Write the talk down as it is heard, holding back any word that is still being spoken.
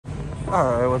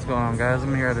Alright, what's going on, guys?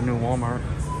 I'm here at a new Walmart.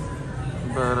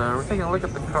 But we're taking a look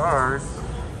at the cards.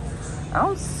 I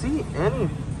don't see any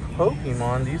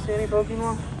Pokemon. Do you see any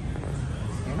Pokemon?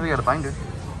 We got a binder.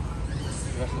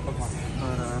 That's the Pokemon.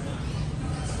 But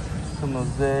some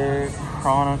Mosaic,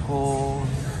 Chronicles.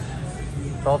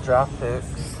 It's all draft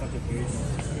picks. I'm confused.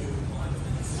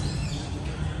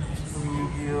 Some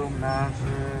Yu-Gi-Oh!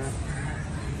 Magic.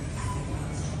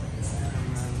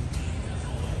 And then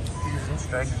some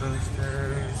Strike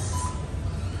Boosters.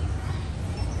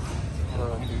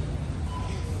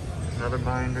 Another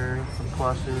binder, some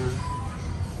plushes.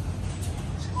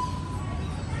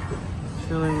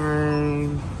 Chilling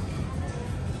Reign.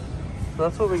 So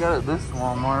that's what we got at this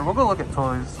Walmart. We'll go look at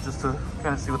toys just to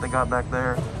kind of see what they got back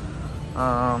there.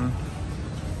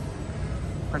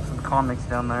 Like some comics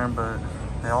down there, but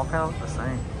they all kind of look the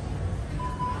same.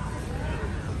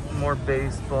 More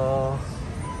baseball.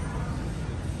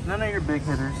 None of your big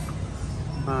hitters,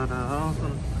 but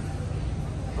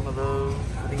some of those.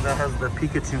 I think that has the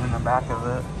Pikachu in the back of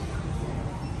it.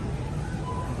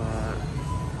 But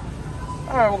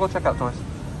all right, we'll go check out toys.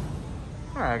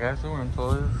 All right, guys, so we're in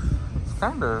toys. It's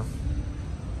kind of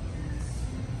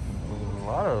a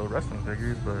lot of wrestling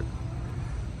figures, but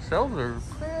shelves are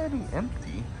pretty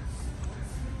empty,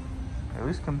 at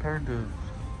least compared to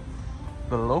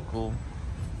the local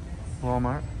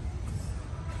Walmart.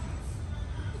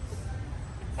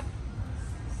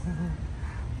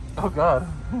 Oh God,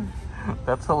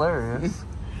 that's hilarious.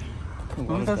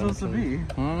 Who's that supposed to be?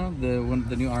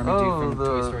 The new army dude from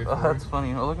Toy Story 4. That's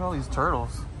funny. Oh, look at all these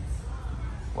turtles.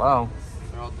 Wow.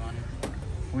 They're all done.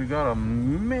 We got a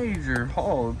major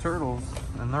haul of turtles,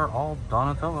 and they're all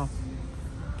Donatello.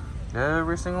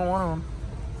 Every single one of them.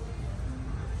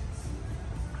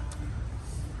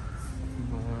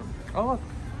 Oh look,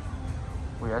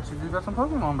 we actually do got some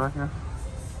Pokemon back here.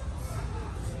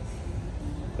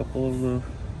 A couple of the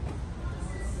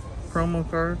promo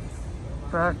card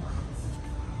packs.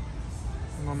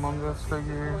 Some Among Us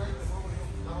figures.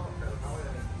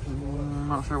 I'm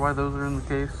not sure why those are in the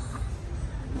case.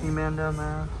 He-Man down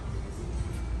there.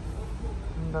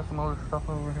 And got some other stuff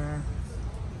over here.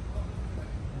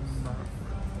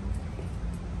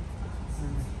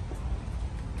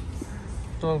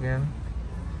 So again,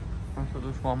 that's what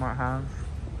this Walmart has.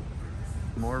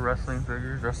 More wrestling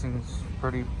figures. Wrestling's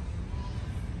pretty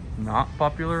not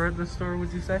popular at this store,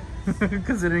 would you say?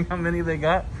 Considering how many they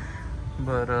got.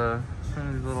 But some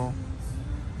of these little,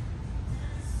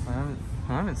 I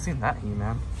haven't seen that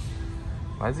He-Man.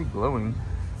 Why is he glowing?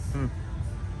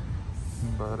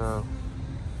 But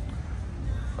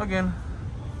again,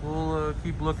 we'll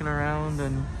keep looking around,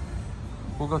 and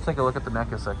we'll go take a look at the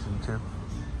NECA section too.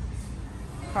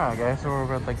 Alright guys, so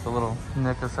we're at like the little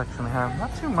NECA section they have.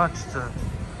 Not too much to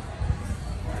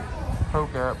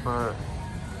poke at, but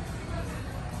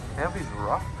they have these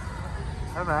rocks. I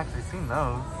haven't actually seen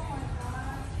those.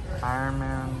 Iron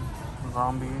Man,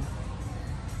 Zombie,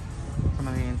 some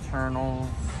of the internals.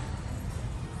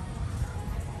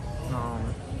 I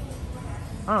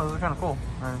don't know, those are kind of cool.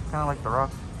 I kind of like the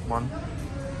rock one.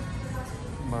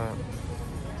 But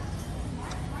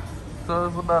so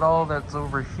that's about all that's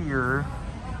over here.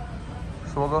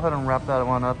 So we'll go ahead and wrap that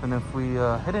one up, and if we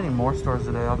hit any more stores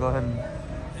today, I'll go ahead and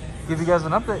give you guys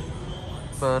an update.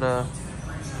 But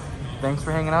thanks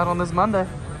for hanging out on this Monday.